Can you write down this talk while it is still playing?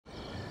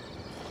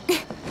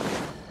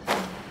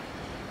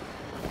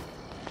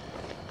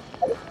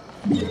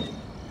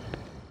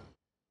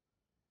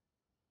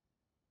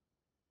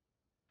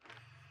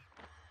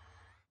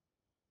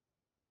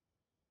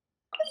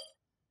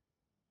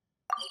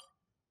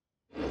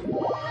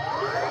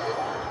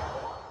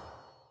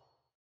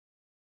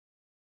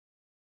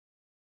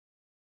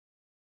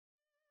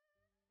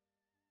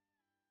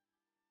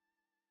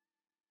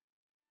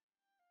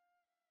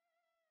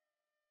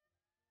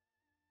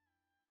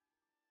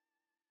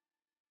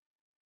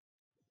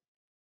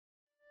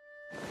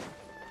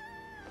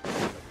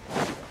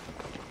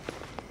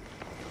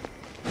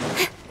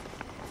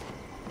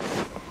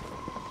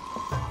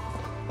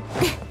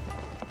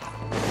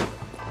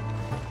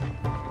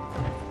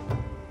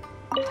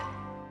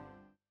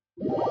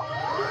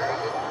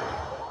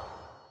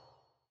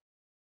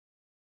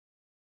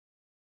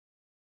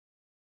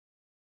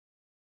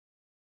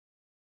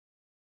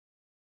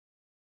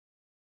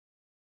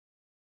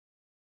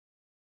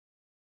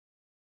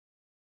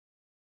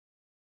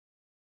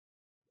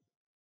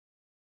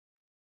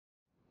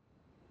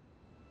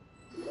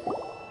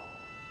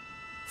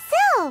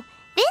So,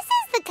 this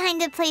is the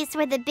kind of place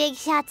where the big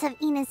shots of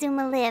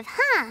Inazuma live,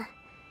 huh?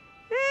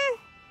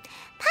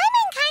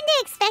 Paimon kinda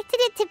expected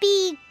it to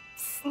be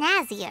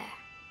snazzier.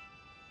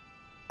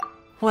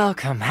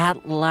 Welcome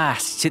at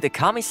last to the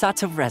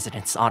Kamisato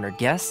residence, honored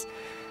guests.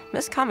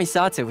 Miss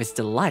Kamisato is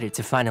delighted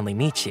to finally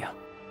meet you.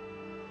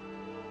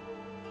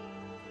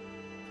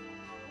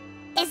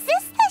 Is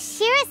this the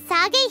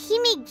Shirasage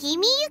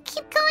Himegimi you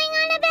keep going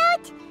on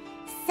about?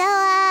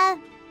 So,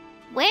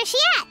 where's she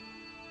at?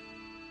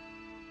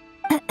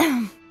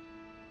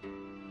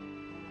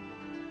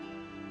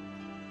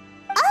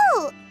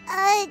 Oh,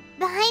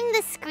 behind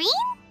the screen?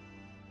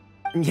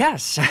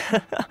 Yes.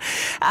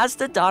 As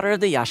the daughter of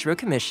the Yashiro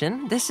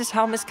Commission, this is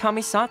how Miss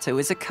Kamisato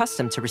is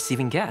accustomed to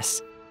receiving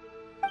guests.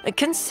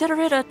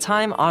 Consider it a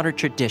time-honored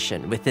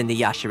tradition within the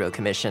Yashiro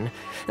Commission.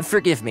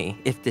 Forgive me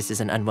if this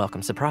is an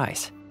unwelcome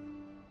surprise.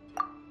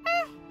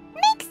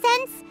 Makes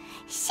sense.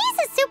 She's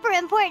a super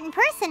important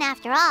person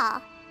after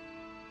all.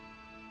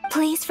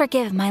 Please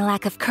forgive my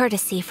lack of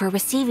courtesy for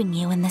receiving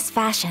you in this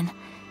fashion,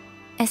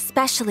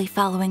 especially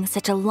following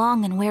such a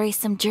long and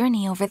wearisome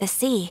journey over the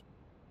sea.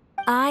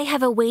 I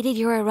have awaited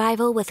your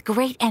arrival with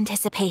great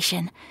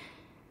anticipation,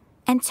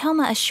 and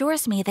Toma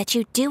assures me that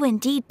you do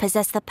indeed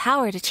possess the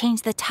power to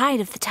change the tide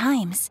of the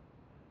times.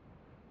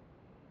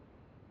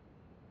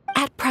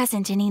 At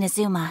present in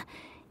Inazuma,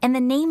 in the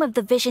name of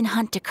the Vision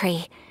Hunt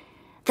Decree,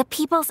 the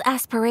people's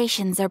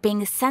aspirations are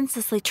being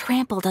senselessly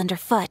trampled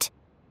underfoot.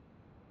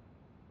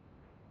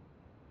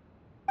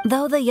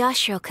 Though the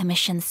Yashiro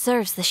Commission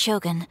serves the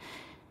Shogun,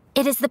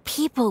 it is the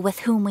people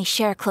with whom we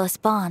share close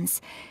bonds,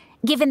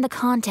 given the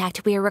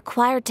contact we are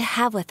required to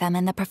have with them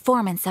in the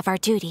performance of our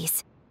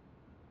duties.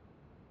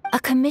 A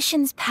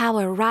commission's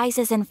power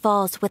rises and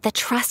falls with the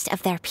trust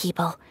of their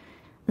people.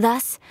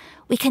 Thus,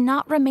 we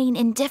cannot remain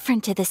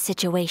indifferent to this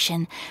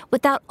situation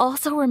without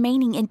also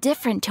remaining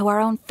indifferent to our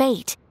own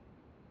fate.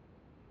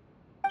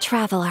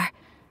 Traveler,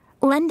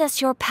 lend us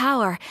your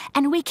power,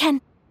 and we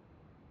can...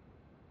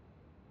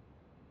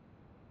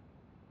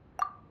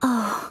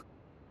 Oh...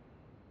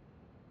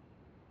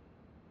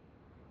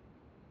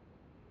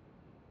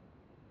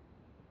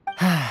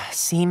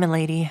 See,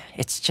 milady,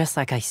 it's just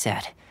like I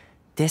said.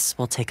 This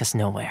will take us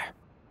nowhere.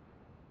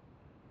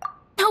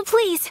 No,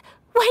 please!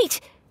 Wait!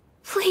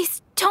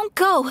 Please, don't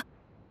go!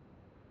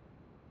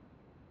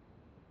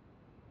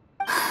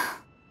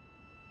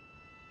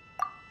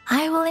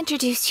 I will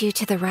introduce you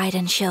to the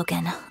Raiden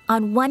Shogun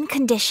on one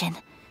condition.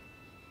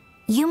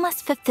 You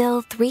must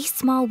fulfill 3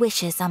 small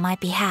wishes on my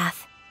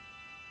behalf.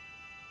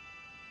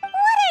 What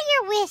are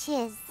your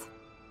wishes?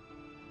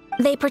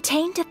 They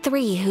pertain to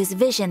 3 whose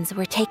visions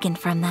were taken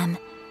from them.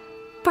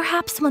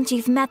 Perhaps once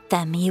you've met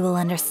them, you will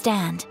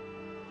understand.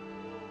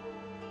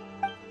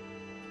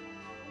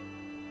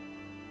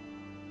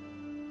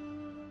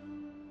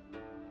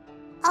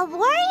 A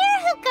warrior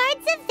who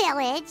guards a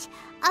village,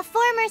 a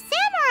former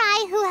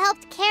samurai who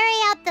helped carry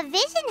out the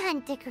Vision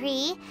Hunt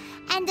Decree,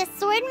 and a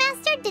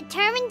swordmaster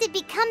determined to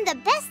become the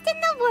best in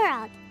the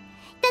world.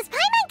 Does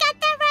Paimon got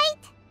that right?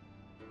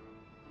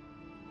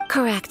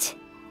 Correct.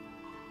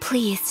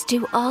 Please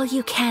do all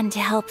you can to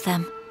help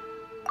them.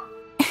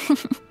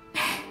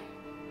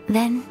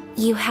 Then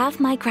you have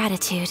my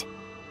gratitude.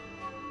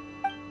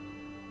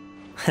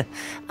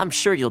 I'm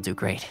sure you'll do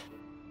great.